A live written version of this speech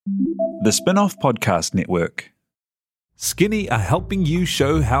The Spin-off Podcast Network. Skinny are helping you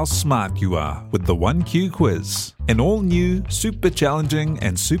show how smart you are with the 1Q quiz, an all-new, super challenging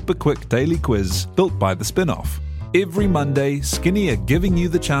and super quick daily quiz built by the Spin-off. Every Monday, Skinny are giving you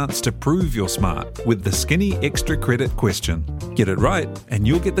the chance to prove you're smart with the Skinny Extra Credit question. Get it right, and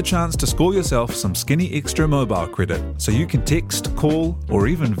you'll get the chance to score yourself some Skinny Extra mobile credit, so you can text, call, or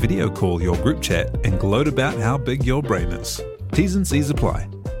even video call your group chat and gloat about how big your brain is. T's and C's apply.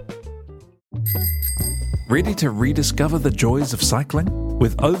 Ready to rediscover the joys of cycling?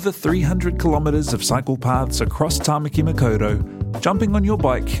 With over 300 kilometres of cycle paths across Tamaki Makaurau, jumping on your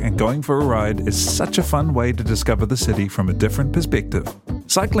bike and going for a ride is such a fun way to discover the city from a different perspective.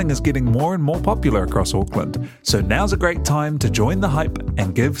 Cycling is getting more and more popular across Auckland, so now's a great time to join the hype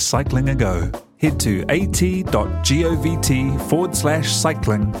and give cycling a go. Head to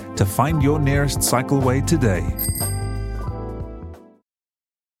at.govt/cycling to find your nearest cycleway today.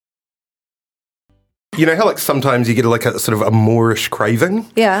 You know how like sometimes you get like a sort of a Moorish craving?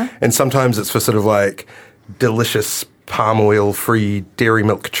 Yeah. And sometimes it's for sort of like delicious palm oil free dairy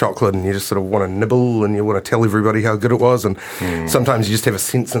milk chocolate and you just sort of want to nibble and you want to tell everybody how good it was, and sometimes you just have a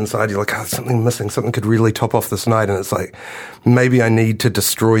sense inside you're like, oh, something missing, something could really top off this night, and it's like, maybe I need to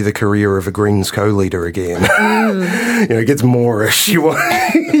destroy the career of a Greens co-leader again. You know, it gets Moorish. You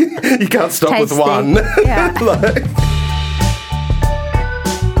can't stop Tasty. with one. Yeah. Like,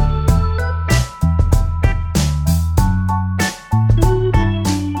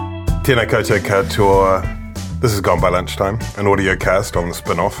 Tēnā koutou katoa. This has Gone by Lunchtime, an audio cast on the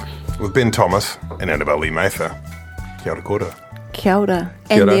Spin-off with Ben Thomas and Annabelle Lee Mather. Kia ora koutou. Kia ora.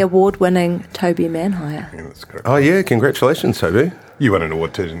 Kia And ora. the award-winning Toby Manhire. Yeah, that's correct. oh yeah, congratulations, Toby. You won an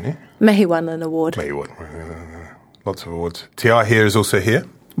award too, didn't you? Mihi won an award. No, you won. Lots of awards. T.I. here is also here.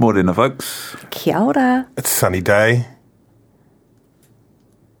 Morena, folks. Kia ora. It's a sunny day.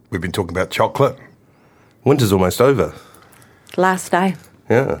 We've been talking about chocolate. Winter's almost over. Last day.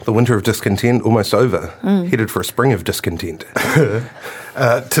 Yeah, the winter of discontent almost over. Headed for a spring of discontent.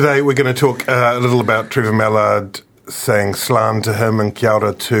 Today we're going to talk a little about Trevor Mallard saying slan to him and kia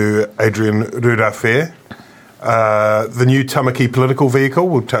ora to Adrian Rurafer. The new Tamaki political vehicle,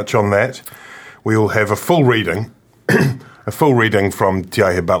 we'll touch on that. We will have a full reading, from Te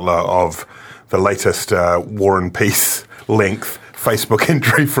Aihe Butler of the latest War and Peace length Facebook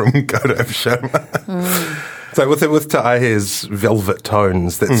entry from Gaurav Sharma. So with Te Aihe's velvet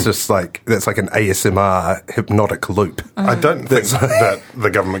tones, that's just like an ASMR hypnotic loop. I don't think that the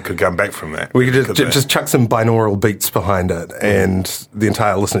government could come back from that. We could Could they? just chuck some binaural beats behind it, and the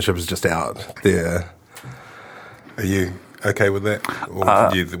entire listenership is just out there. Are you okay with that?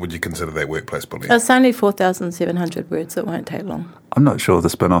 Or would you consider that workplace bullying? It's only 4,700 words. It won't take long. I'm not sure the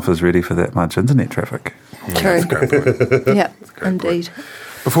Spin-off is ready for that much internet traffic. True. Yeah, indeed.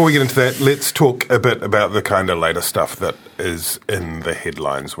 Before we get into that, let's talk a bit about the kind of later stuff that is in the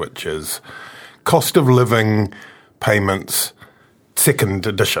headlines, which is cost of living payments, second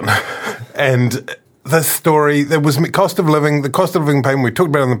edition. And the story, there was the cost of living payment we talked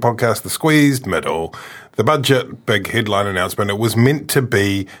about on the podcast, the squeezed middle, the budget, big headline announcement. It was meant to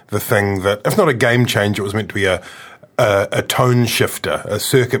be the thing that, if not a game changer, it was meant to be a tone shifter, a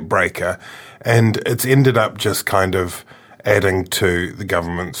circuit breaker. And it's ended up just kind of adding to the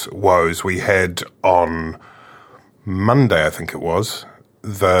government's woes. We had on Monday, I think it was,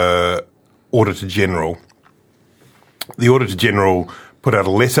 the Auditor General. The Auditor General put out a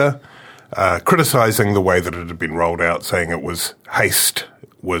letter criticising the way that it had been rolled out, saying it was haste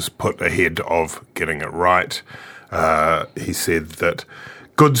was put ahead of getting it right. He said that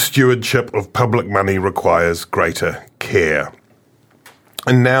good stewardship of public money requires greater care.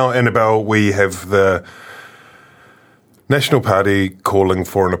 And now, Annabelle, we have the National Party calling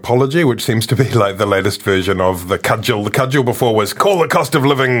for an apology, which seems to be like the latest version of the cudgel. The cudgel before was call the cost of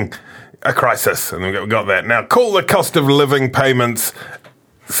living a crisis, and we got that. Now call the cost of living payments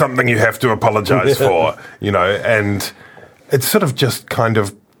something you have to apologise for, and it's sort of just kind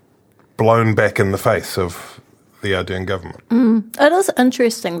of blown back in the face of the Ardern government. It is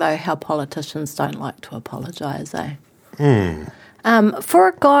interesting, though, how politicians don't like to apologise, eh? For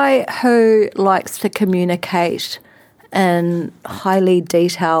a guy who likes to communicate in highly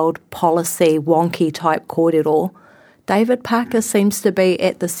detailed policy, wonky type kōrero, David Parker seems to be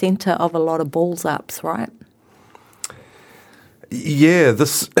at the centre of a lot of balls ups, right? Yeah,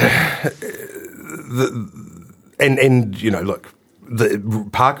 look,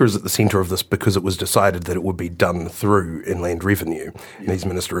 Parker is at the centre of this because it was decided that it would be done through Inland Revenue, and he's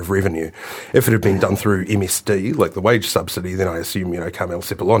Minister of Revenue. If it had been done through MSD, like the wage subsidy, then I assume, Carmel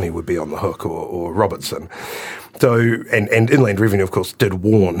Sepuloni would be on the hook, or Robertson. So, and Inland Revenue, of course, did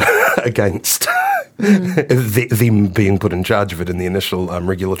warn against them being put in charge of it in the initial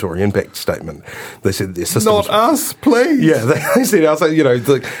regulatory impact statement. They said their system... Not us, please. Yeah, they said,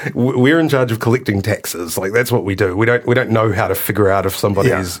 we're in charge of collecting taxes. Like, that's what we do. We don't know how to figure out if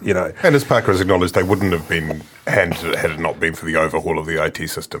somebody's, And as Parker has acknowledged, they wouldn't have been handed it had it not been for the overhaul of the IT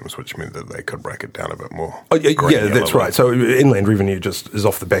systems, which meant that they could break it down a bit more. Oh, yeah, that's right. So Inland Revenue just is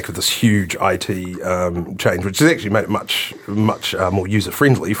off the back of this huge IT change, which has actually made it much more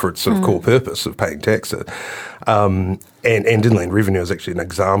user-friendly for its sort of core purpose of paying taxes. And Inland Revenue is actually an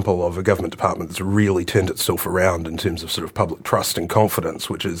example of a government department that's really turned itself around in terms of sort of public trust and confidence,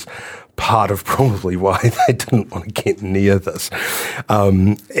 which is part of probably why they didn't want to get near this.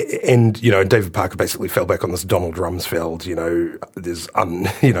 David Parker basically fell back on this Donald Rumsfeld, there's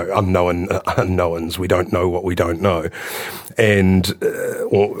unknown unknowns, we don't know what we don't know. And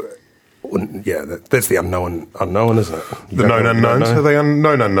that's the unknown, isn't it? The known unknowns? Are they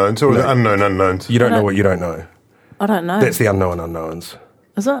known unknowns or the unknown unknowns? You don't know what you don't know. I don't know. That's the unknown unknowns.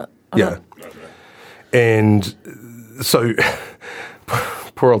 Is it? Yeah. And so...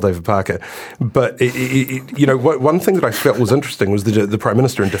 Poor old David Parker. But, one thing that I felt was interesting was the Prime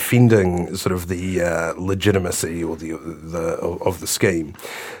Minister, in defending sort of the legitimacy or of the scheme,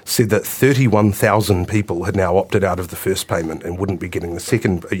 said that 31,000 people had now opted out of the first payment and wouldn't be getting the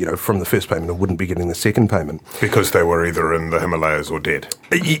second, from the first payment and wouldn't be getting the second payment. Because they were either in the Himalayas or dead.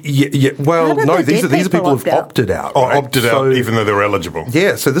 Yeah. Well, no, these are people who've opted out. Oh, right? opted out even though they were eligible.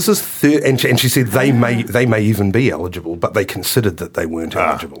 Yeah, so this is and she said they may even be eligible, but they considered that they weren't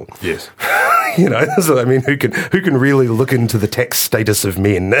eligible. Yes. So I mean, who can really look into the tax status of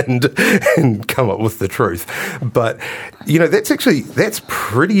men and come up with the truth? But that's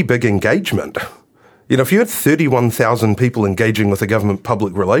pretty big engagement. If you had 31,000 people engaging with a government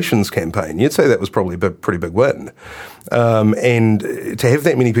public relations campaign, you'd say that was probably a pretty big win. And to have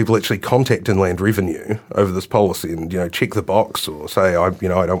that many people actually contact Inland Revenue over this policy and, check the box or say, I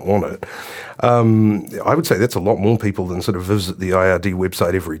don't want it, I would say that's a lot more people than sort of visit the IRD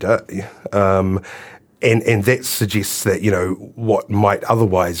website every day. And that suggests that, what might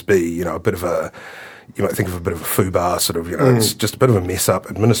otherwise be, a bit of a... You might think of a bit of a foobar, sort of, it's just a bit of a mess-up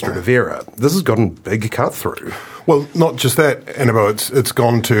administrative error. This has gotten big cut-through. Well, not just that, Annabelle, it's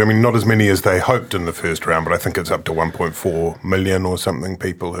gone to, not as many as they hoped in the first round, but I think it's up to 1.4 million or something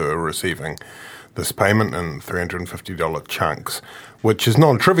people who are receiving this payment in $350 chunks, which is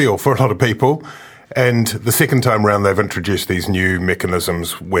non-trivial for a lot of people. And the second time round, they've introduced these new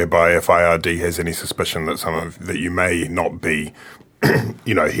mechanisms whereby if IRD has any suspicion that you may not be, here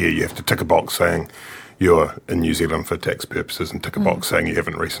you have to tick a box saying you're in New Zealand for tax purposes and tick a box saying you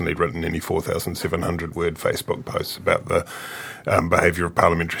haven't recently written any 4,700-word Facebook posts about the behaviour of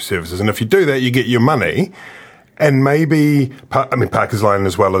parliamentary services. And if you do that, you get your money. And maybe, Parker's line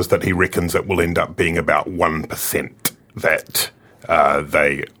as well is that he reckons it will end up being about 1% that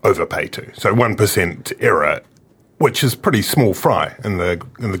they overpay to. So 1% error, which is pretty small fry in the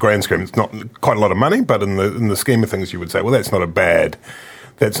grand scheme. It's not quite a lot of money, but in the scheme of things, you would say, well, that's not a bad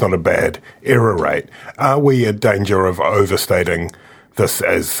error rate. Are we in danger of overstating this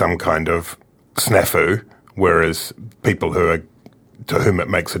as some kind of snafu, whereas people to whom it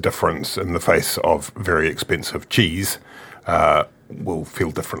makes a difference in the face of very expensive cheese will feel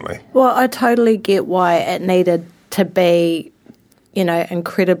differently? Well, I totally get why it needed to be,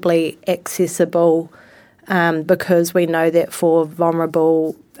 incredibly accessible. Because we know that for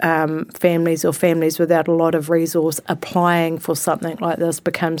vulnerable families or families without a lot of resource, applying for something like this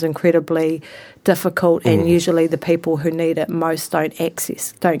becomes incredibly difficult, and usually the people who need it most don't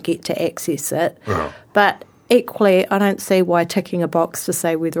get to access it. Uh-huh. But equally, I don't see why ticking a box to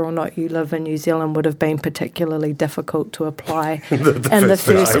say whether or not you live in New Zealand would have been particularly difficult to apply in the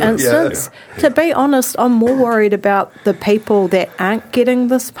first instance. Yeah. To be honest, I'm more worried about the people that aren't getting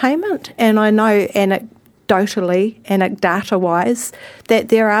this payment, and I know anecdata-wise, that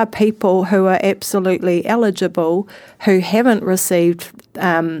there are people who are absolutely eligible who haven't received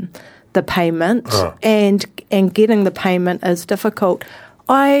the payment, and getting the payment is difficult.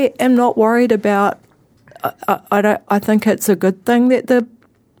 I am not worried about. I think it's a good thing that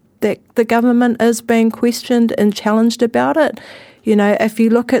the government is being questioned and challenged about it. If you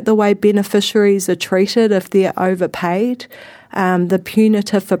look at the way beneficiaries are treated if they're overpaid, the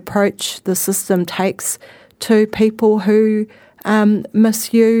punitive approach the system takes to people who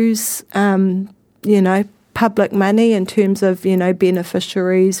misuse, public money in terms of,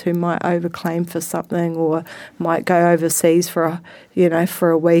 beneficiaries who might overclaim for something or might go overseas for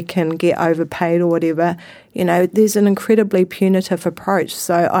a week and get overpaid or whatever. There's an incredibly punitive approach.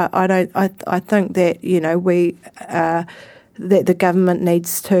 So I think that, that the government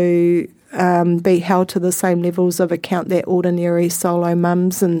needs to be held to the same levels of account that ordinary solo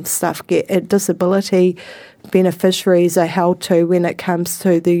mums and stuff get. Disability beneficiaries are held to when it comes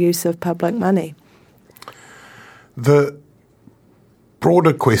to the use of public money. The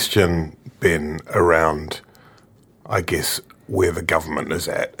broader question, Ben, around, I guess, where the government is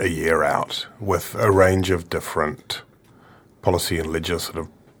at a year out with a range of different policy and legislative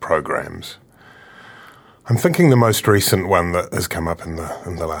programs. I'm thinking the most recent one that has come up in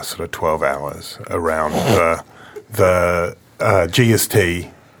the last sort of 12 hours around the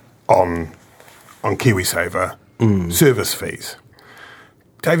GST on KiwiSaver service fees.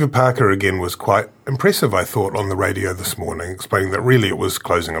 David Parker, again, was quite impressive, I thought, on the radio this morning, explaining that really it was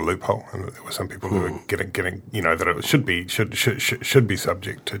closing a loophole, and that there were some people who were getting, that it should be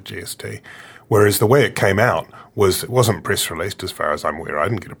subject to GST. Whereas the way it came out was it wasn't press released, as far as I'm aware. I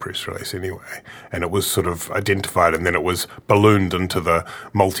didn't get a press release anyway, and it was sort of identified, and then it was ballooned into the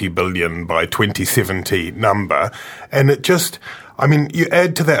multi-billion by 2070 number, and it just. I mean, you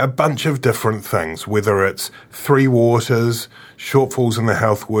add to that a bunch of different things, whether it's three waters, shortfalls in the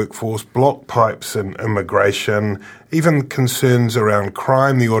health workforce, block pipes in immigration, even concerns around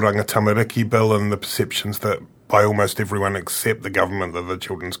crime, the Oranga Tamariki bill, and the perceptions that by almost everyone except the government that the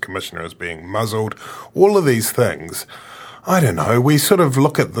Children's Commissioner is being muzzled. All of these things, I don't know, we sort of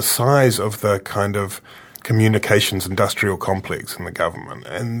look at the size of the kind of communications industrial complex in the government,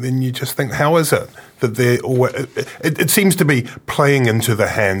 and then you just think, how is it that they're always, it seems to be playing into the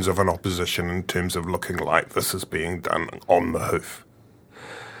hands of an opposition in terms of looking like this is being done on the hoof?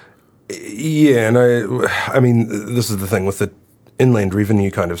 Yeah, and I mean, this is the thing with the inland revenue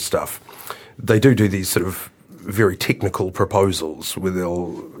kind of stuff. They do these sort of very technical proposals where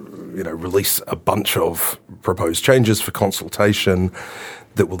they'll, release a bunch of proposed changes for consultation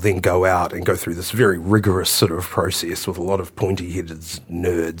that will then go out and go through this very rigorous sort of process with a lot of pointy-headed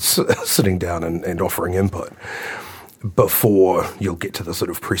nerds sitting down and offering input before you'll get to the sort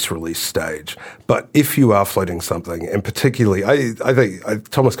of press release stage. But if you are floating something, and particularly, I think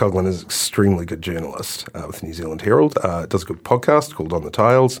Thomas Coughlan is an extremely good journalist with New Zealand Herald. Does a good podcast called On the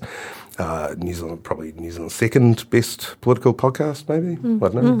Tiles. New Zealand's second best political podcast, maybe? I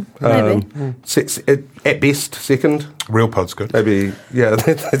don't know. Maybe. At best, second. Real Pod's good. Maybe, yeah,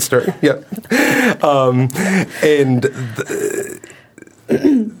 that's true. Yeah.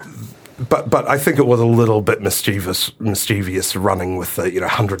 But I think it was a little bit mischievous running with the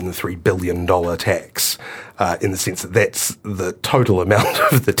 $103 billion tax in the sense that that's the total amount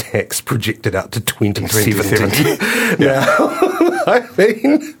of the tax projected out to 2070. Now, I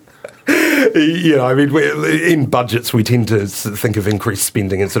mean... in budgets we tend to think of increased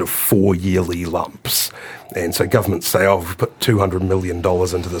spending in sort of 4 yearly lumps. And so governments say, we've put $200 million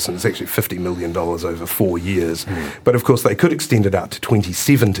into this, and it's actually $50 million over 4 years. But of course, they could extend it out to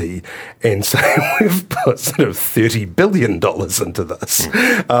 2070 and say, we've put sort of $30 billion into this.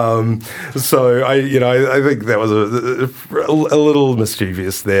 So I think that was a little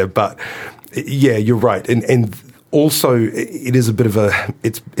mischievous there. But yeah, you're right. And also, it is a bit of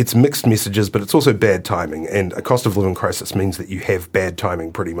it's mixed messages, but it's also bad timing. And a cost of living crisis means that you have bad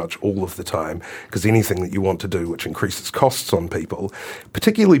timing pretty much all of the time, because anything that you want to do which increases costs on people,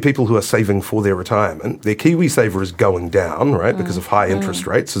 particularly people who are saving for their retirement, their KiwiSaver is going down, right, because of high interest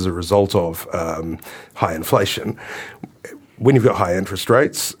rates as a result of high inflation. When you've got high interest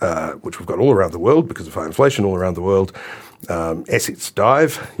rates, which we've got all around the world because of high inflation all around the world, assets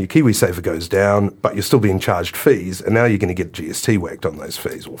dive, your KiwiSaver goes down, but you're still being charged fees, and now you're going to get GST whacked on those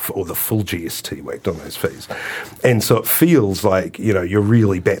fees, or the full GST whacked on those fees. And so it feels like, you're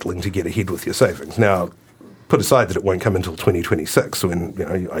really battling to get ahead with your savings. Now, put aside that it won't come until 2026,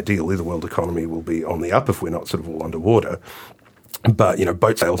 when, ideally the world economy will be on the up if we're not sort of all underwater. But,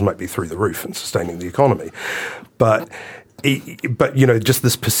 boat sales might be through the roof and sustaining the economy. But just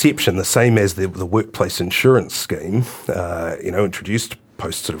this perception, the same as the workplace insurance scheme, introduced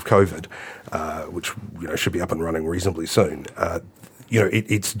post sort of COVID, which should be up and running reasonably soon.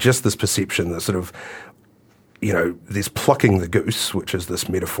 It's just this perception that sort of, there's plucking the goose, which is this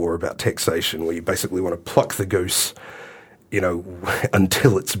metaphor about taxation, where you basically want to pluck the goose,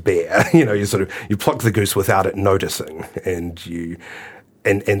 until it's bare. You pluck the goose without it noticing, and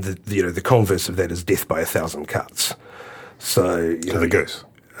the converse of that is death by 1,000 cuts. So to the goose.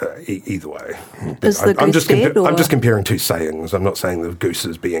 either way. Is the goose dead, or? I'm just comparing two sayings. I'm not saying the goose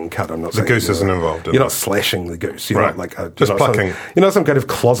is being cut. I'm not saying the goose isn't involved. You're not slashing the goose. You're not like just plucking. You're not some kind of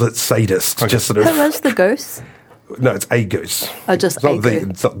closet sadist. Just sort of. Who is the goose? No, it's a goose. Oh, just it's not a the, goose.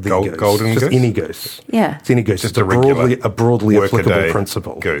 It's not the goose. Golden just goose? any goose. Yeah. It's any goose. Just it's a broadly applicable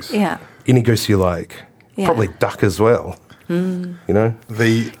principle. Goose. Yeah. Any goose you like. Yeah. Probably duck as well. You know?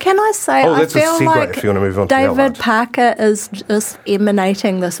 Can I say, I that's a feel segue like if you want to move on to the David outline. Parker is just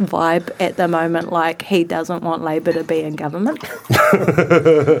emanating this vibe at the moment, like he doesn't want Labour to be in government.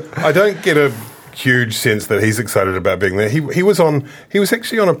 I don't get a huge sense that he's excited about being there. He was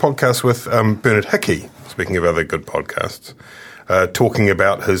actually on a podcast with Bernard Hickey, speaking of other good podcasts, talking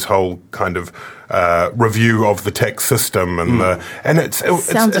about his whole kind of review of the tax system and it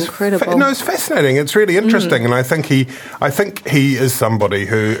sounds incredible. It's fascinating. It's really interesting, and I think he is somebody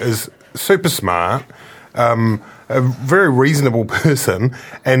who is super smart, a very reasonable person,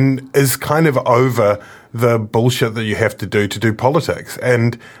 and is kind of over the bullshit that you have to do politics.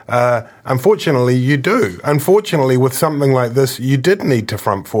 And unfortunately, you do. Unfortunately, with something like this, you did need to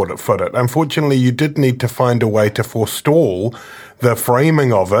front foot it. Unfortunately, you did need to find a way to forestall the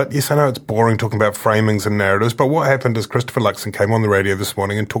framing of it. Yes, I know it's boring talking about framings and narratives, but what happened is Christopher Luxon came on the radio this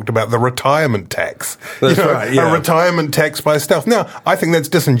morning and talked about the retirement tax. That's right, yeah. A retirement tax by stealth. Now, I think that's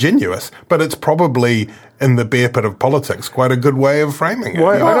disingenuous, but it's probably, in the bear pit of politics, quite a good way of framing it.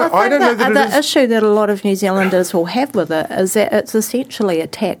 Well, I don't know that the issue that a lot of New Zealanders will have with it is that it's essentially a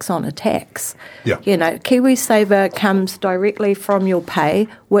tax on a tax. Yeah. You know, KiwiSaver comes directly from your pay,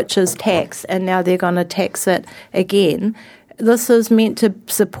 which is tax, and now they're going to tax it again. This is meant to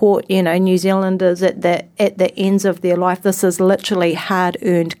support, New Zealanders at the ends of their life. This is literally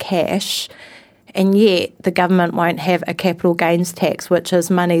hard-earned cash, and yet the government won't have a capital gains tax, which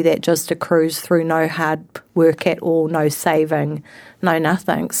is money that just accrues through no hard work at all, no saving, no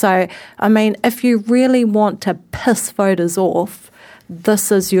nothing. So, I mean, if you really want to piss voters off,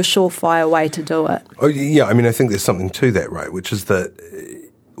 this is your surefire way to do it. Oh, yeah, I mean, I think there's something to that, right, which is that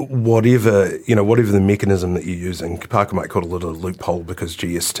whatever the mechanism that you're using, Parker might call it a loophole because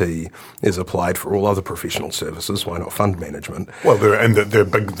GST is applied for all other professional services. Why not fund management? Well,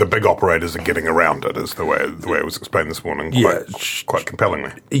 the big operators are getting around it, is the way it was explained this morning, quite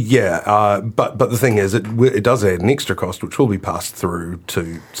compellingly. Yeah, but the thing is, it does add an extra cost, which will be passed through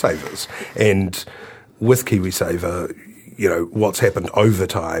to savers. And with KiwiSaver, what's happened over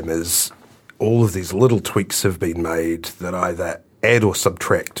time is all of these little tweaks have been made that either add or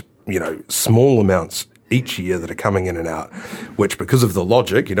subtract, small amounts each year that are coming in and out, which because of the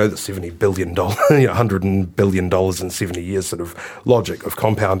logic, the $70 billion, $100 billion in 70 years sort of logic of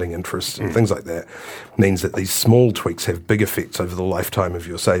compounding interest and things like that, means that these small tweaks have big effects over the lifetime of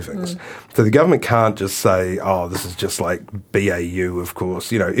your savings. So the government can't just say, oh, this is just like BAU, of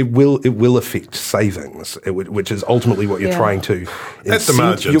course. It will affect savings, which is ultimately what you're trying to at the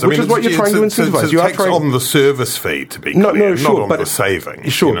margins. Which is what you're trying to incentivize. You are trying on the service fee, to be clear, not on the saving.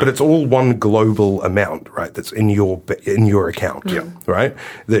 Sure, but it's all one global amount, right? That's in your account, right?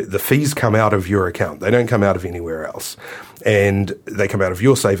 The fees come out of your account. They don't come out of anywhere else. And they come out of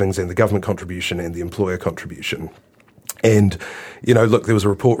your savings and the government contribution and the employer contribution. And, look, there was a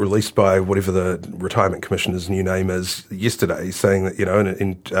report released by whatever the Retirement Commissioner's new name is yesterday saying that,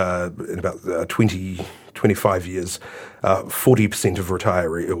 in about 25 years, 40% of or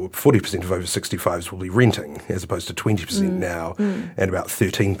 40% of over 65s will be renting as opposed to 20% now and about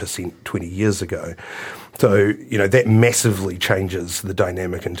 13% 20 years ago. So, that massively changes the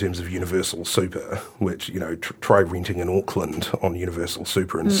dynamic in terms of universal super, which, try renting in Auckland on universal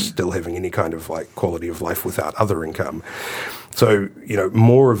super and still having any kind of quality of life without other income. So,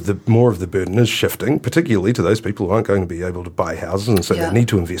 more of the burden is shifting, particularly to those people who aren't going to be able to buy houses, and so they need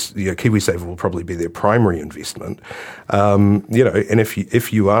to invest. KiwiSaver will probably be their primary investment. And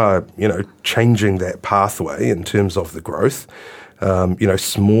if you are, changing that pathway in terms of the growth,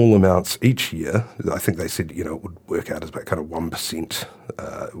 small amounts each year, I think they said, it would work out as about kind of 1%,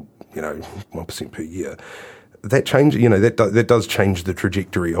 1% per year. That change, that does change the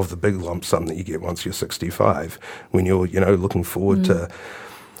trajectory of the big lump sum that you get once you're 65. When you're, looking forward to,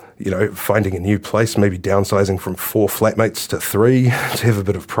 finding a new place, maybe downsizing from 4 flatmates to 3 to have a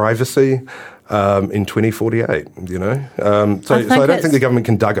bit of privacy in 2048. So I don't think the government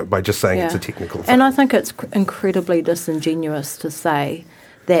can dug it by just saying it's a technical thing. And I think it's incredibly disingenuous to say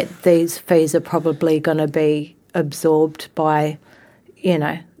that these fees are probably going to be absorbed by,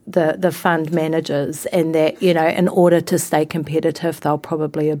 the fund managers, and that, in order to stay competitive, they'll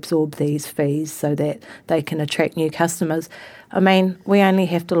probably absorb these fees so that they can attract new customers. I mean, we only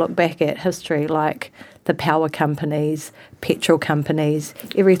have to look back at history, like the power companies, petrol companies,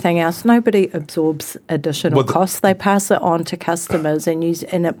 everything else. Nobody absorbs additional costs. They pass it on to customers, and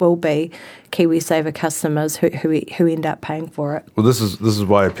it will be KiwiSaver customers who end up paying for it. Well, this is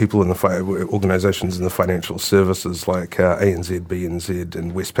why people in the organisations in the financial services like ANZ, BNZ,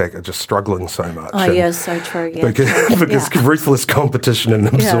 and Westpac are just struggling so much. Oh, yeah, so true. Yeah, because ruthless competition and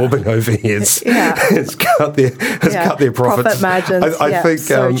absorbing overheads has cut their profits. Profit margins. I think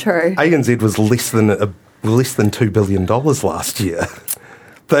so true. ANZ was less than $2 billion last year.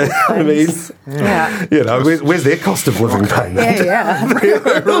 I mean, where's their cost of living payment? Yeah.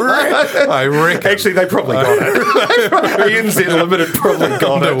 I reckon. Actually, they probably got it. ANZ Limited probably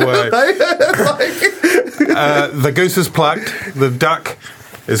got it. The goose is plucked, the duck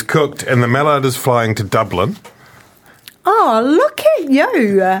is cooked, and the mallard is flying to Dublin. Oh, look at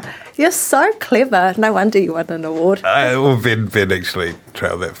you. You're so clever. No wonder you won an award. Ben actually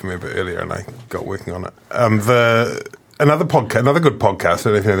trailed that for me a bit earlier, and I got working on it. Another good podcast, I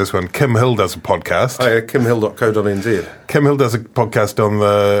don't know if you know this one, Kim Hill does a podcast. Oh, yeah, kimhill.co.nz. Kim Hill does a podcast on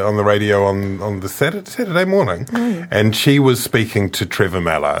the radio on the Saturday morning, and she was speaking to Trevor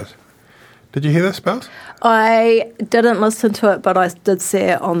Mallard. Did you hear this, Bells? I didn't listen to it, but I did see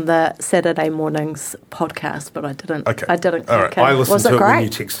it on the Saturday morning's podcast, but I didn't. Okay. I didn't All click right. in. I listened Was to it great? when you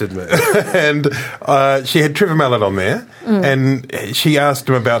texted me. And she had Trevor Mallard on there, and she asked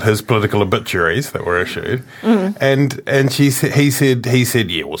him about his political obituaries that were issued, and he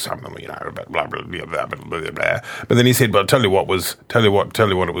said, yeah, well, some of them, blah blah blah blah blah blah. But then he said, well, tell you what it was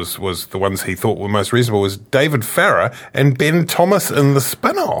the ones he thought were most reasonable was David Farrar and Ben Thomas in the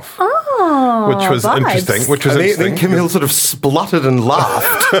spin-off. Oh, which was interesting. Then Kim Hill sort of spluttered and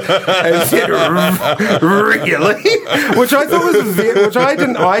laughed and said, "Really?" Which I thought was which I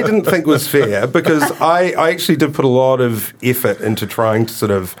didn't think was fair, because I actually did put a lot of effort into trying to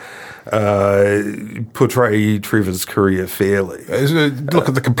sort of portray Trevor's career fairly. Look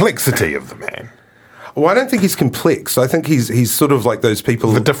at the complexity of the man. Well, I don't think he's complex. I think he's sort of like those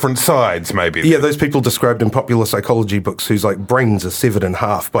people... The different sides, maybe. Yeah, those people described in popular psychology books whose, like, brains are severed in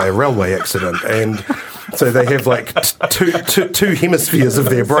half by a railway accident. And so they have, like, two hemispheres of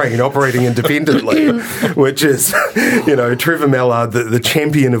their brain operating independently, which is, Trevor Mallard, the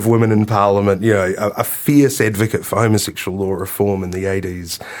champion of women in Parliament, a fierce advocate for homosexual law reform in the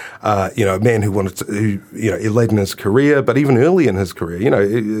 80s, a man who late in his career, but even early in his career,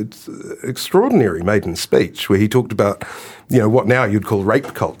 it's extraordinary maiden speech where he talked about, what now you'd call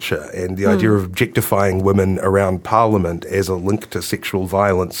rape culture and the idea of objectifying women around Parliament as a link to sexual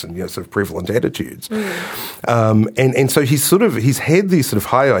violence and, sort of prevalent attitudes. And so he's had these sort of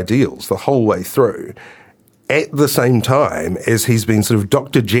high ideals the whole way through, at the same time as he's been sort of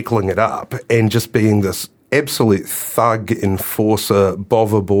Dr. Jekyll-ing it up and just being this absolute thug, enforcer,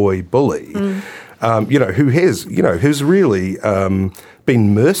 bother boy bully, who's really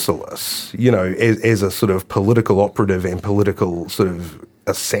been merciless, as a sort of political operative and political sort of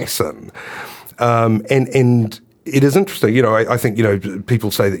assassin. And it is interesting, I think,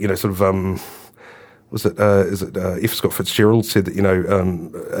 people say that, sort of, F. Scott Fitzgerald said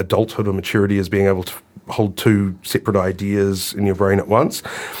that, adulthood or maturity is being able to hold two separate ideas in your brain at once.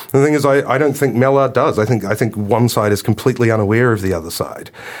 And the thing is, I don't think Mallard does. I think one side is completely unaware of the other side,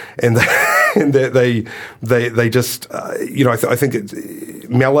 and that they just I think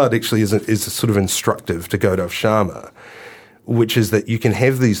Mallard actually is sort of instructive to Godov Sharma, which is that you can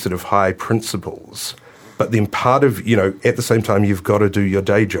have these sort of high principles, but then part of at the same time you've got to do your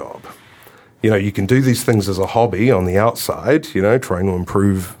day job. You can do these things as a hobby on the outside, trying to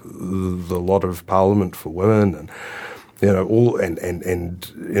improve the lot of Parliament for women and,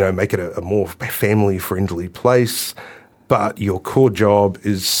 make it a more family-friendly place. But your core job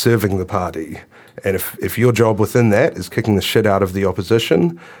is serving the party. And if your job within that is kicking the shit out of the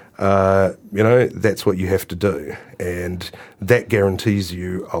opposition, that's what you have to do. And that guarantees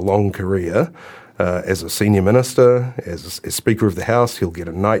you a long career. As a senior minister, as Speaker of the House, he'll get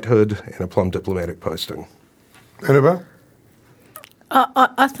a knighthood and a plum diplomatic posting. Annabelle?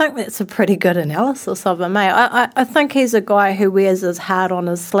 I think that's a pretty good analysis of him, mate. I think he's a guy who wears his heart on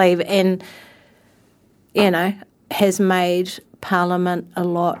his sleeve and, has made Parliament a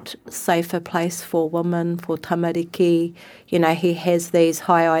lot safer place for women, for tamariki. He has these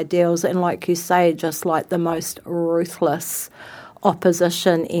high ideals and, like you say, just like the most ruthless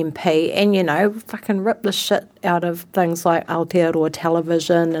opposition MP and, fucking rip the shit out of things like Aotearoa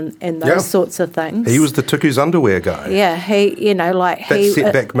television and those sorts of things. He was the Tuku's underwear guy. Yeah, he, That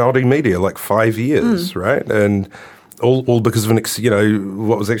set back Māori media like 5 years, right? And all because of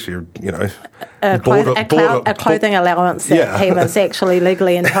what was actually, a clothing allowance that he was actually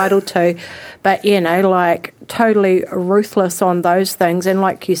legally entitled to. But, totally ruthless on those things. And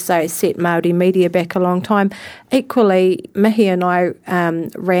like you say, set Māori media back a long time. Equally, Mihi and I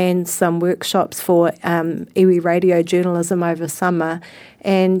ran some workshops for iwi radio journalism over summer,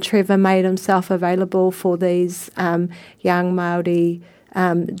 and Trevor made himself available for these young Māori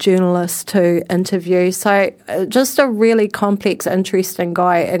journalists to interview. So just a really complex, interesting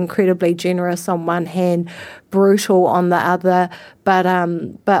guy, incredibly generous on one hand, brutal on the other. But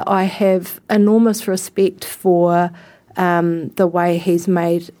I have enormous respect for the way he's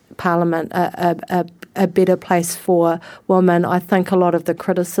made Parliament a better place for women. I think a lot of the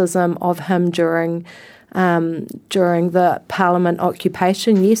criticism of him during the Parliament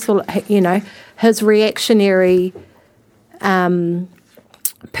occupation, yes, his reactionary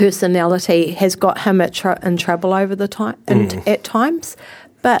personality has got him in trouble over the time at times.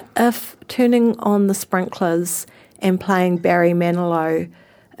 But if turning on the sprinklers and playing Barry Manilow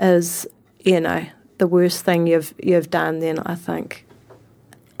is, the worst thing you've done, then I think.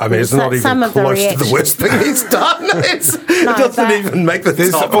 I mean, it's not even close to the worst thing he's done. It doesn't even make the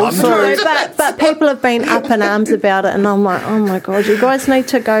top 100. No, but people have been up in arms about it, and I'm like, oh my God, you guys need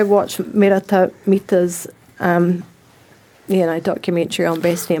to go watch Merata Mita's documentary on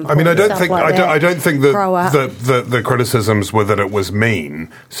Bastian. I mean, I don't think that the criticisms were that it was mean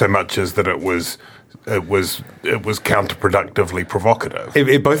so much as that it was counterproductively provocative.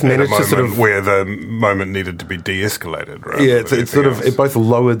 It both managed to sort of where the moment needed to be de-escalated. Right? Yeah, it both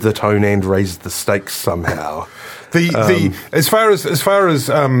lowered the tone and raised the stakes somehow. As far as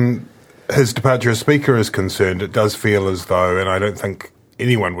his departure as speaker is concerned, it does feel as though, and I don't think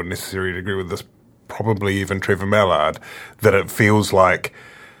anyone would necessarily agree with this, probably even Trevor Mallard, that it feels like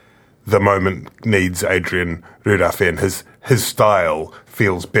the moment needs Adrian Rudafe, and his style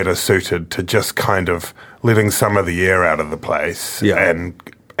feels better suited to just kind of letting some of the air out of the place, and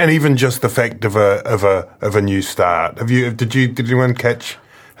even just the fact of a new start. Did anyone catch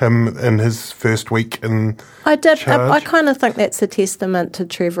him in his first week in I did. charge? I kind of think that's a testament to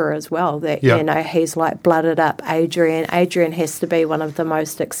Trevor as well, that, he's like blooded up Adrian. Adrian has to be one of the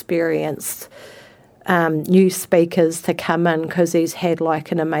most experienced new speakers to come in, because he's had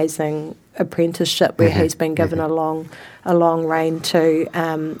like an amazing apprenticeship where he's been given a long rein to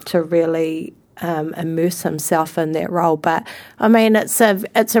really immerse himself in that role. But I mean, it's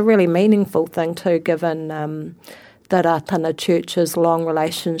a really meaningful thing too, given the Ratana Church's long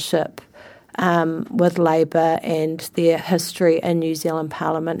relationship with Labour and their history in New Zealand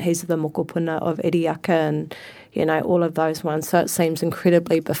Parliament. He's the mokopuna of Iriaka and all of those ones. So it seems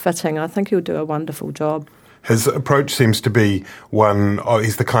incredibly befitting. I think he'll do a wonderful job. His approach seems to be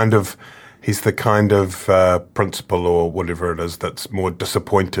he's the kind of principal or whatever it is that's more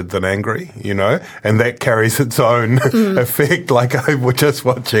disappointed than angry, and that carries its own effect. Like I was just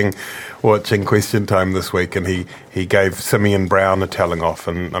watching Question Time this week, and he gave Simeon Brown a telling off,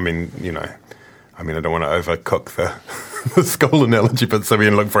 and I mean, I don't want to overcook the school analogy, but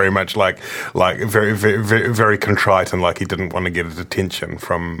Simeon looked very much like very, very, very, very contrite, and like he didn't want to get a detention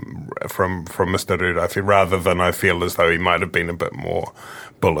from Mr. Rudafe, rather than I feel as though he might have been a bit more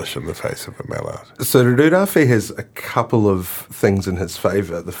bullish in the face of a Mallard. So Rudafe has a couple of things in his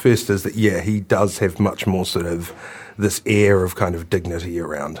favour. The first is that, he does have much more sort of this air of kind of dignity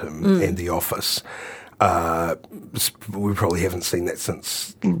around him and the office. We probably haven't seen that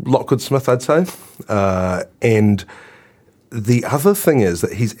since Lockwood Smith, I'd say. And the other thing is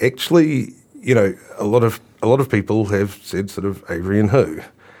that he's actually, a lot of people have said sort of Adrian who,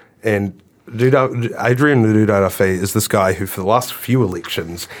 and Adrian Rudafe is this guy who, for the last few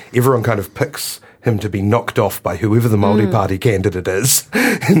elections, everyone kind of picks him to be knocked off by whoever the Māori Party candidate is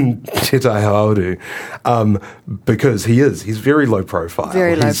in Te Tai Haoru, because he's very low profile.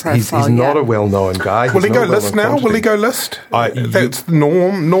 Very low profile, He's not a well-known guy. Will he go list now? Will he go list? That's the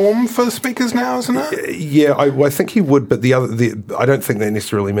norm for speakers now, isn't it? Yeah, I think he would, but I don't think that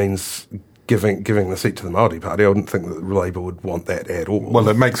necessarily means giving the seat to the Māori Party. I wouldn't think that Labour would want that at all. Well,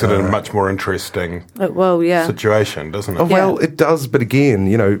 it makes it a much more interesting situation, doesn't it? Well, it does, but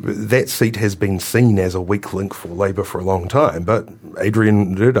again, that seat has been seen as a weak link for Labour for a long time, but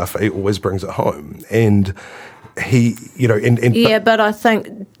Adrian Rudafe always brings it home. And he, but I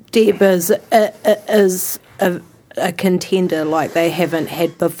think Deb is a contender like they haven't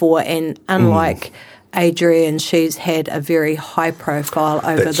had before, and unlike Adrian, she's had a very high profile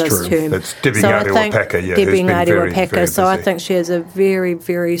over this term. That's Debbie Ngāti-Wapaka, Debbie Ngāti-Wapaka. So I think she has a very,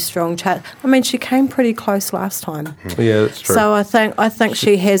 very strong chance. I mean, she came pretty close last time. Yeah, that's true. So I think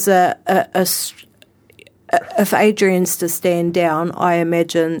she has a if Adrian's to stand down, I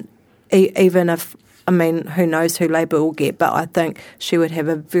imagine even if, I mean, who knows who Labour will get, but I think she would have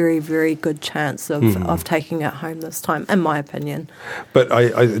a very, very good chance of taking it home this time, in my opinion. But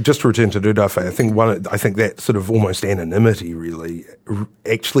I just to return to Rudafe, I think that sort of almost anonymity really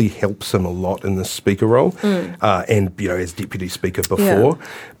actually helps him a lot in the speaker role, and as deputy speaker before,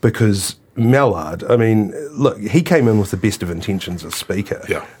 because Mallard, I mean, look, he came in with the best of intentions as speaker,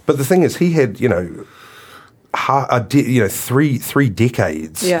 but the thing is, he had three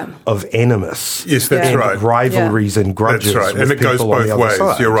decades of animus. Yes, that's and right. Rivalries and grudges. That's right, with and it goes people on both the other ways.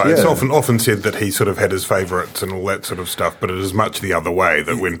 side. You're right. Yeah. It's often said that he sort of had his favourites and all that sort of stuff, but it is much the other way,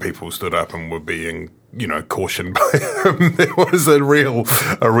 that when people stood up and were being cautioned by him, there was a real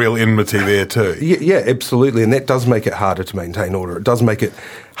enmity there too. Yeah, absolutely, and that does make it harder to maintain order. It does make it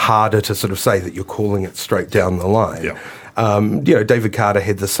harder to sort of say that you're calling it straight down the line. Yeah. David Carter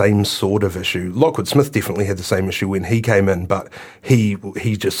had the same sort of issue. Lockwood Smith definitely had the same issue when he came in, but he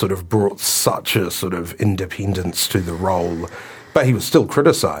just sort of brought such a sort of independence to the role. But he was still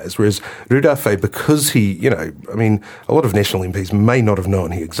criticised, whereas Rudafe, because he, a lot of National MPs may not have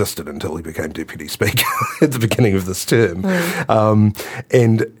known he existed until he became Deputy Speaker at the beginning of this term.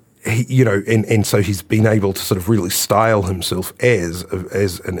 And he, and so he's been able to sort of really style himself as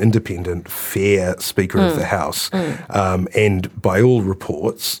an independent, fair Speaker of the House, and by all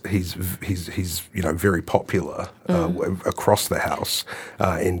reports, he's very popular across the House,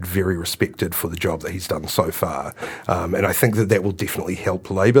 and very respected for the job that he's done so far. And I think that will definitely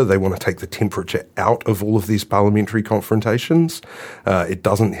help Labour. They want to take the temperature out of all of these parliamentary confrontations. It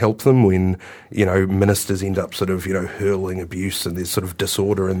doesn't help them when ministers end up sort of hurling abuse and there's sort of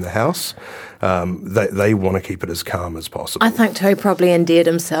disorder in the House. They want to keep it as calm as possible. I think too, probably endeared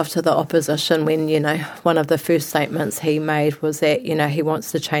himself to the opposition when, one of the first statements he made was that, he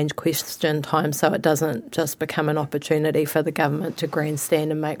wants to change question time so it doesn't just become an opportunity for the government to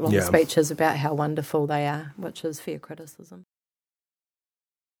grandstand and make long speeches about how wonderful they are, which is fair criticism.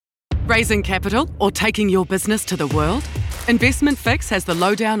 Raising capital or taking your business to the world? Investment Fix has the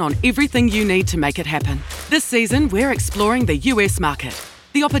lowdown on everything you need to make it happen. This season, we're exploring the US market,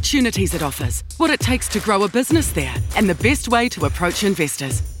 the opportunities it offers, what it takes to grow a business there, and the best way to approach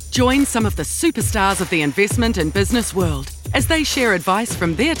investors. Join some of the superstars of the investment and business world as they share advice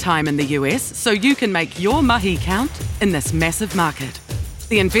from their time in the US so you can make your mahi count in this massive market.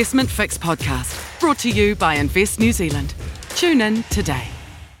 The Investment Fix podcast, brought to you by Invest New Zealand. Tune in today.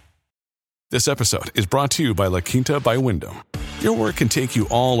 This episode is brought to you by La Quinta by Wyndham. Your work can take you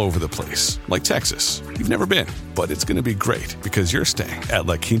all over the place, like Texas. You've never been, but it's going to be great because you're staying at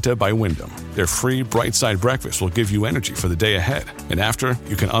La Quinta by Wyndham. Their free Bright Side breakfast will give you energy for the day ahead. And after,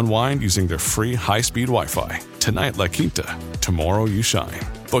 you can unwind using their free high-speed Wi-Fi. Tonight, La Quinta. Tomorrow, you shine.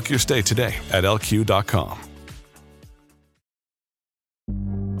 Book your stay today at lq.com.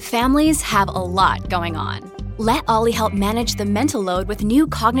 Families have a lot going on. Let Ollie help manage the mental load with new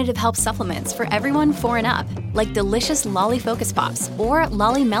cognitive help supplements for everyone 4 and up, like delicious Lolly Focus Pops or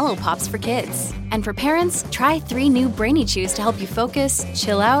Lolly Mellow Pops for kids. And for parents, try 3 new Brainy Chews to help you focus,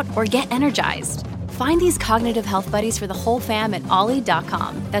 chill out, or get energized. Find these cognitive health buddies for the whole fam at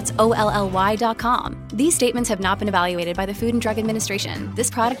ollie.com. That's OLLY.com. These statements have not been evaluated by the Food and Drug Administration.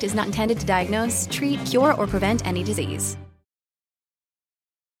 This product is not intended to diagnose, treat, cure, or prevent any disease.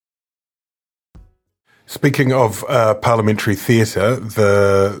 Speaking of parliamentary theatre,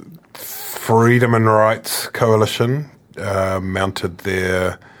 the Freedom and Rights Coalition mounted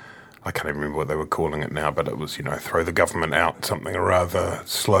their, I can't even remember what they were calling it now, but it was, throw the government out, something or other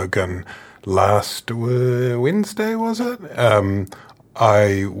slogan last Wednesday, was it?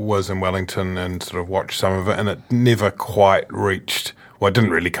 I was in Wellington and sort of watched some of it, and it never quite reached, well, it didn't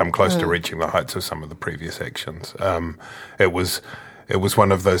really come close to reaching the heights of some of the previous actions. It was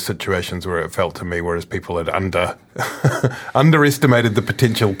one of those situations where it felt to me, whereas people had underestimated the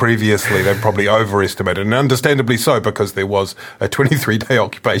potential previously, they probably overestimated, and understandably so, because there was a 23-day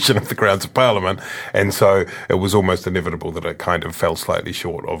occupation of the grounds of Parliament, and so it was almost inevitable that it kind of fell slightly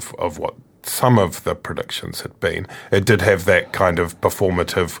short of what some of the predictions had been. It did have that kind of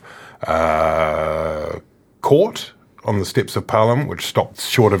performative court on the steps of Parliament, which stopped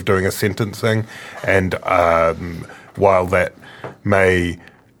short of doing a sentencing, and while that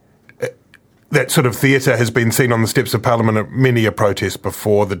sort of theatre has been seen on the steps of Parliament at many a protest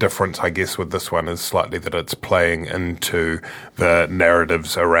before. The difference, I guess, with this one is slightly that it's playing into the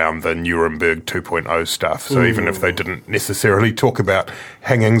narratives around the Nuremberg 2.0 stuff. So even if they didn't necessarily talk about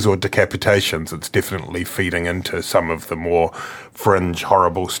hangings or decapitations, it's definitely feeding into some of the more fringe,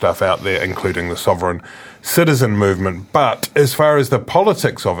 horrible stuff out there, including the sovereign citizen movement. But as far as the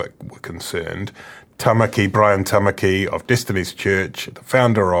politics of it were concerned, Brian Tamaki of Destiny's Church, the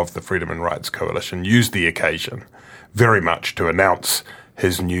founder of the Freedom and Rights Coalition, used the occasion very much to announce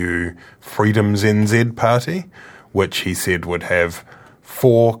his new Freedoms NZ party, which he said would have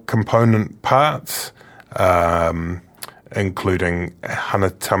 4 component parts, including Hana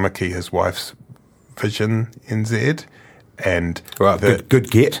Tamaki, his wife's Vision NZ, and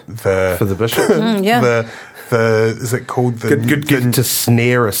good get for the bishop. Is it called the good get to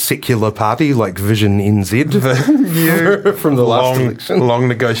snare a secular party like Vision NZ from the last election? Long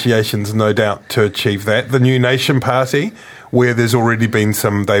negotiations, no doubt, to achieve that. The New Nation Party, where they've already been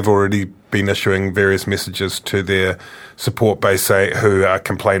issuing various messages to their support base who are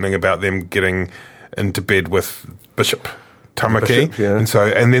complaining about them getting into bed with Bishop Tamaki.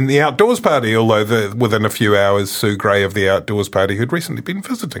 And then the Outdoors Party, although within a few hours, Sue Gray of the Outdoors Party, who'd recently been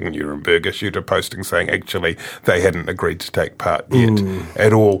visiting Nuremberg, issued a posting saying actually they hadn't agreed to take part yet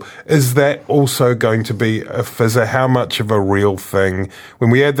at all. Is that also going to be a fizzer? How much of a real thing? When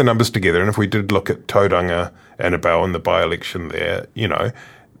we add the numbers together, and if we did look at Tauranga, Annabelle, and the by-election there, you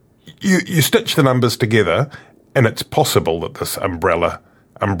stitch the numbers together, and it's possible that this umbrella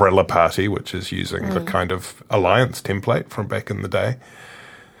party, which is using the kind of alliance template from back in the day,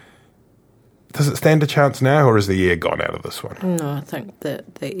 does it stand a chance now, or is the air gone out of this one? No, I think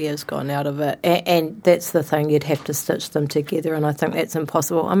that the air's gone out of it. And that's the thing, you'd have to stitch them together, and I think that's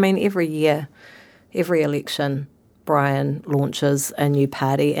impossible. I mean, every year, every election, Brian launches a new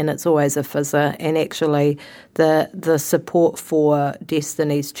party, and it's always a fizzer. And actually, the support for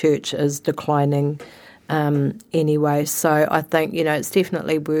Destiny's Church is declining anyway. So I think, it's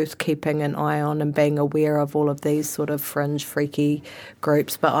definitely worth keeping an eye on and being aware of all of these sort of fringe, freaky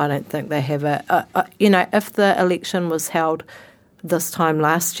groups. But I don't think they have if the election was held this time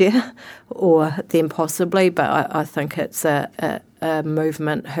last year, or then possibly, but I think it's a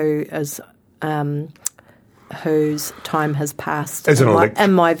movement whose time has passed,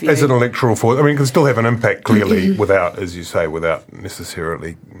 in my view. As an electoral force, I mean, it can still have an impact, clearly, without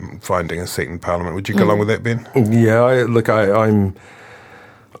necessarily finding a seat in Parliament. Would you go along with that, Ben? Yeah,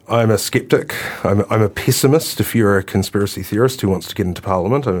 I'm a sceptic. I'm a pessimist. If you're a conspiracy theorist who wants to get into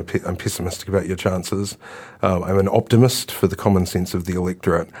Parliament, I'm pessimistic about your chances. I'm an optimist for the common sense of the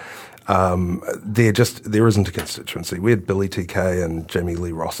electorate. There isn't a constituency. We had Billy TK and Jamie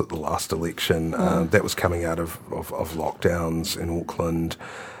Lee Ross at the last election. That was coming out of lockdowns in Auckland.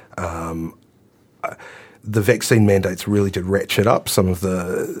 The vaccine mandates really did ratchet up some of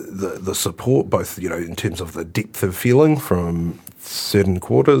the support, both in terms of the depth of feeling from certain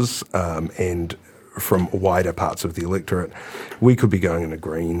quarters and from wider parts of the electorate. We could be going in a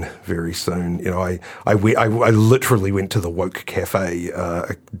green very soon. I literally went to the Woke Cafe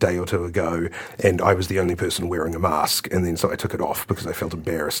a day or two ago, and I was the only person wearing a mask, and then so I took it off because I felt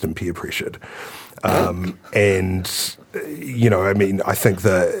embarrassed and peer pressured. I think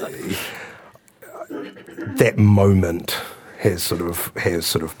that moment has sort of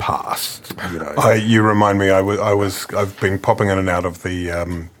passed. You remind me. I've been popping in and out of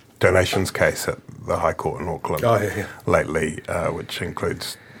the donations case at the High Court in Auckland lately, which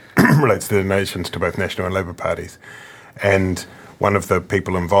relates to donations to both National and Labour parties. And one of the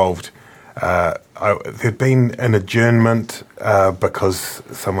people involved, there'd been an adjournment because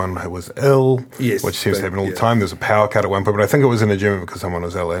someone who was ill, which seems to happen all the time. There was a power cut at one point, but I think it was an adjournment because someone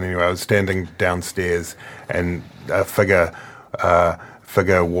was ill. And anyway, I was standing downstairs, and a figure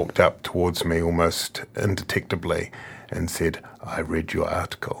walked up towards me almost indetectably and said, "I read your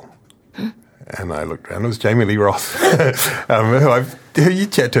article." And I looked around. It was Jamie Lee Ross, who you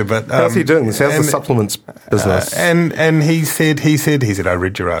chat to. But how's he doing? How's the supplements business? And he said, "I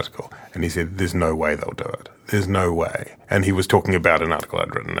read your article," and he said, "There's no way they'll do it. There's no way." And he was talking about an article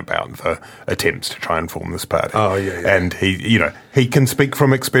I'd written about the attempts to try and form this party. Oh yeah. And he can speak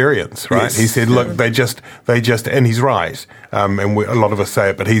from experience, right? Yes. He said, "Look, they just," and he's right. And a lot of us say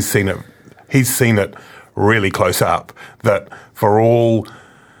it, but he's seen it really close up. That for all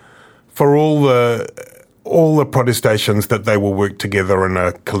the protestations that they will work together in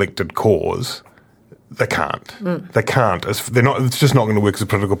a collected cause, they can't. They can't. They're not. It's just not going to work as a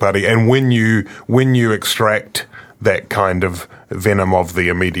political party. And when you extract that kind of venom of the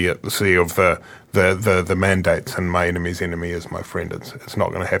immediacy of the mandates, and my enemy's enemy is my friend, it's not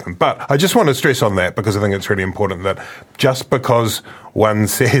going to happen. But I just want to stress on that because I think it's really important that just because one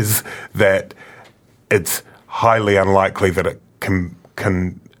says that it's highly unlikely that it can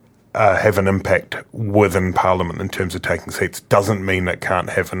have an impact within Parliament in terms of taking seats doesn't mean it can't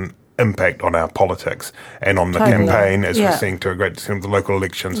have an impact on our politics and on the Totally. campaign, as Yeah. we're seeing to a great extent of the local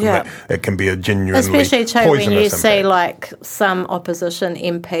elections, Yeah. and that it can be a genuinely Especially too poisonous when you see impact. like some opposition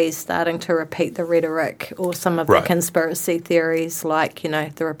MPs starting to repeat the rhetoric or some of Right. the conspiracy theories, like,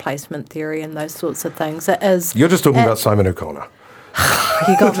 the replacement theory and those sorts of things. It is. You're just talking about Simon O'Connor.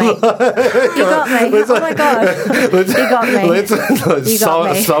 You got me. You got me. Oh my God. You got me. You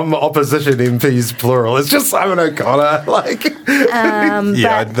got me. Some opposition MPs, plural. It's just Simon O'Connor.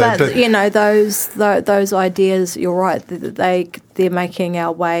 Those ideas, you're right, they're making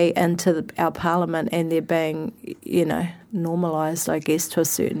our way into our parliament, and they're being, normalised, I guess, to a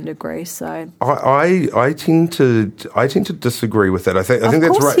certain degree. So I tend to disagree with that. I think that's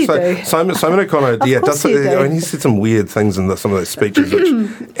course right. you So do. Simon O'Connor, Of course you do. I mean, he said some weird things in some of those speeches, which,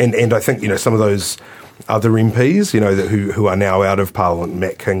 and I think some of those other MPs, who are now out of Parliament.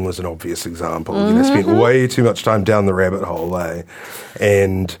 Matt King was an obvious example. Spent way too much time down the rabbit hole,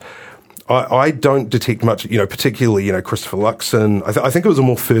 and I don't detect much, particularly, Christopher Luxon. I think it was a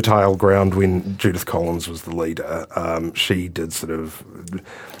more fertile ground when Judith Collins was the leader. She did sort of...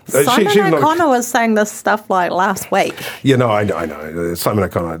 Simon O'Connor was saying this stuff like last week. Yeah, no, I know. Simon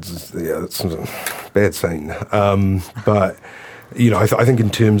O'Connor, it's a bad scene. But... I think in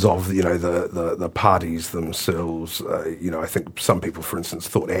terms of the parties themselves, I think some people, for instance,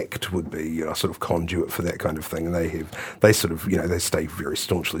 thought ACT would be sort of conduit for that kind of thing, and they sort of they stay very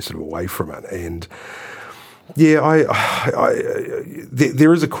staunchly sort of away from it. And yeah,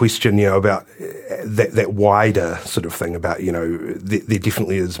 there is a question about that wider sort of thing about there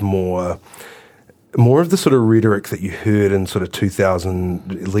definitely is more of the sort of rhetoric that you heard in sort of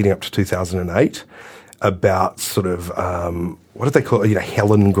 2000 leading up to 2008 about sort of what do they call it?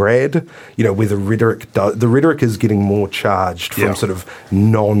 Helengrad, where the rhetoric is getting more charged from sort of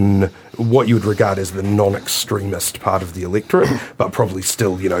what you would regard as the non-extremist part of the electorate, but probably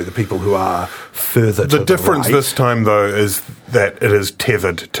still, the people who are further to the right. The difference this time, though, is that it is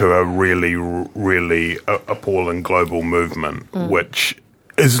tethered to a really, really appalling global movement, which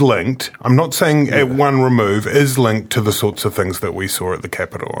is linked, I'm not saying at one remove, is linked to the sorts of things that we saw at the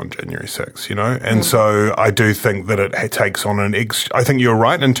Capitol on January 6th, And so I do think that it takes on an extra, I think you're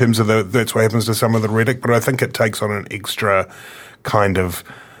right in terms of that's what happens to some of the rhetoric, but I think it takes on an extra kind of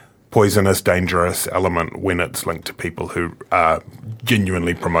poisonous, dangerous element when it's linked to people who are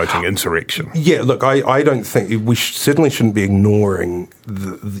genuinely promoting insurrection. Yeah, look, I don't think we certainly shouldn't be ignoring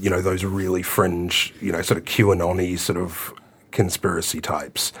those really fringe, sort of QAnon-y sort of conspiracy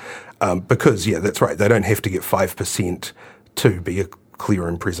types, because that's right. They don't have to get 5% to be a clear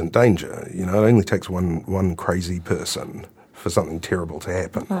and present danger. It only takes one crazy person for something terrible to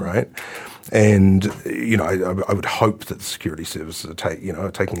happen, right? And I would hope that the security services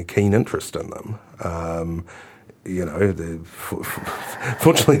are taking a keen interest in them.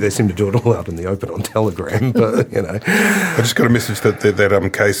 Fortunately, they seem to do it all out in the open on Telegram. But I just got a message that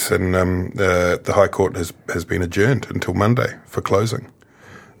case in the High Court has been adjourned until Monday for closing.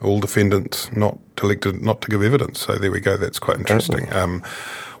 All defendants not to give evidence. So there we go. That's quite interesting.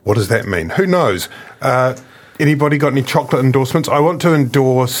 What does that mean? Who knows? Anybody got any chocolate endorsements? I want to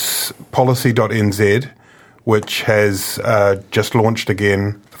endorse policy.nz, which has just launched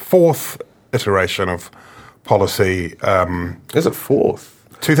again, fourth iteration of policy. Is it fourth?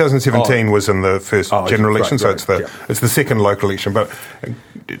 2017 was in the first general election, so it's the second local election, but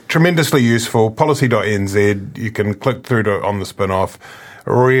tremendously useful. Policy.nz, you can click through on the spin-off.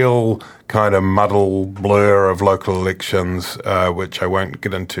 A real kind of muddle blur of local elections, which I won't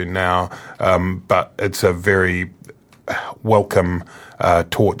get into now, but it's a very welcome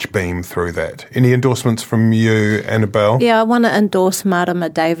torch beam through that. Any endorsements from you, Annabelle? Yeah, I want to endorse Marama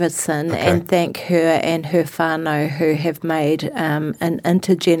Davidson and thank her and her whānau who have made an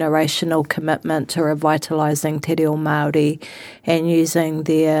intergenerational commitment to revitalising te reo Māori and using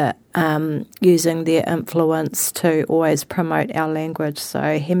their influence to always promote our language.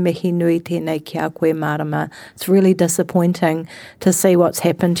 So he mihi nui tēnei ki a koe, Marama. It's really disappointing to see what's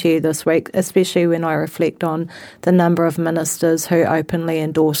happened to you this week, especially when I reflect on the number of ministers who openly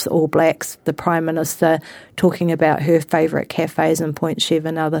endorse All Blacks, the Prime Minister talking about her favourite cafes in Point Chev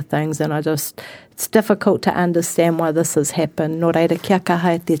and other things, and it's difficult to understand why this has happened. Nō reira, kia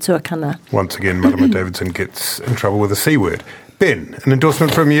kaha e te tuakana. Once again, Marama Davidson gets in trouble with a C word. Ben, an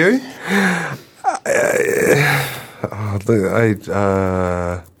endorsement from you?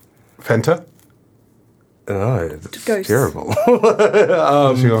 Fanta? No, it's Ghost. terrible.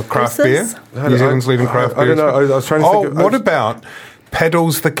 Craft beer? New Zealand's leading craft beer. I don't know. I was trying to think of... what about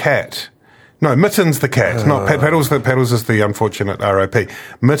Paddles the cat? No, Mittens the cat. Not Paddles. Paddles is the unfortunate RIP.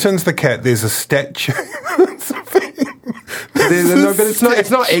 Mittens the cat, there's a statue... No, but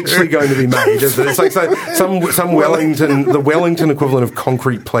it's not actually going to be made, is it? It's like some Wellington, the Wellington equivalent of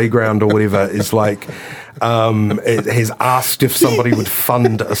concrete playground or whatever is like. It has asked if somebody would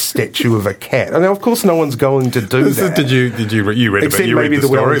fund a statue of a cat. And now, of course, no one's going to do that. Did you read Except about you maybe read the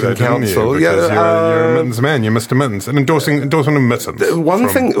story Wellington though, Council. didn't you? Because you're a mittens man. You're Mr. Mittens, and endorsing of mittens. One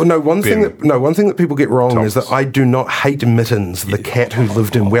thing that people get wrong is that I do not hate Mittens, the cat who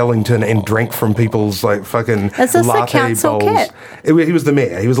lived in Wellington and drank from people's like fucking Is this latte the council bowls. cat? He was the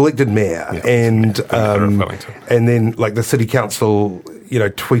mayor. He was elected mayor, and then like the city council.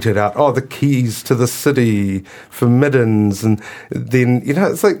 Tweeted out, the keys to the city for Mittens. And then,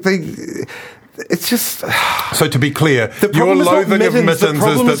 it's like it's just... So to be clear, your loathing of Mittens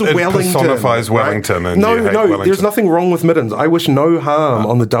is that it personifies Wellington. Right? And No, there's nothing wrong with Mittens. I wish no harm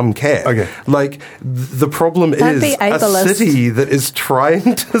on the dumb cat. Okay. Like, the problem is a city that is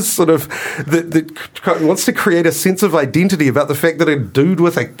trying to sort of... that wants to create a sense of identity about the fact that a dude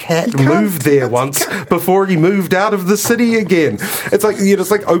with a cat moved there once before he moved out of the city again. It's like,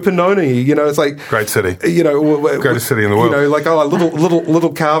 it's like Opanoni, it's like... Great city. Greatest city in the world. Like, a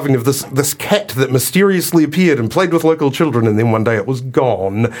little carving of this cat that mysteriously appeared and played with local children, and then one day it was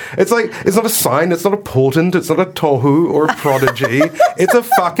gone. It's like, it's not a sign, it's not a portent, it's not a tohu or a prodigy. It's a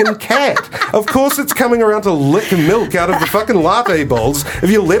fucking cat. Of course it's coming around to lick milk out of the fucking latte bowls if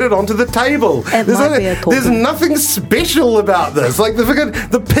you let it onto the table. There's nothing special about this. Like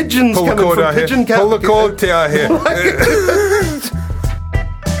the pigeons coming from pigeon cat. Pull the cord to our hair.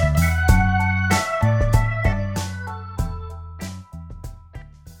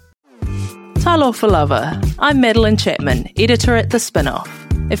 Talo for Lover. I'm Madeline Chapman, editor at The Spinoff.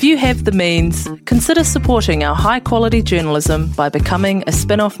 If you have the means, consider supporting our high-quality journalism by becoming a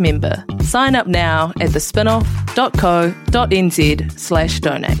Spinoff member. Sign up now at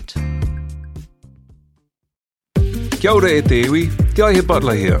thespinoff.co.nz/donate. Kia ora e te iwi, Te Aihe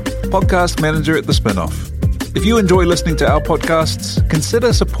Butler here, podcast manager at The Spinoff. If you enjoy listening to our podcasts,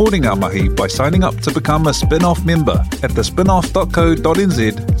 consider supporting our mahi by signing up to become a Spinoff member at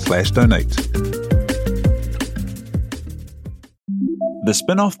thespinoff.co.nz/donate. The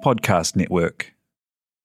Spinoff Podcast Network.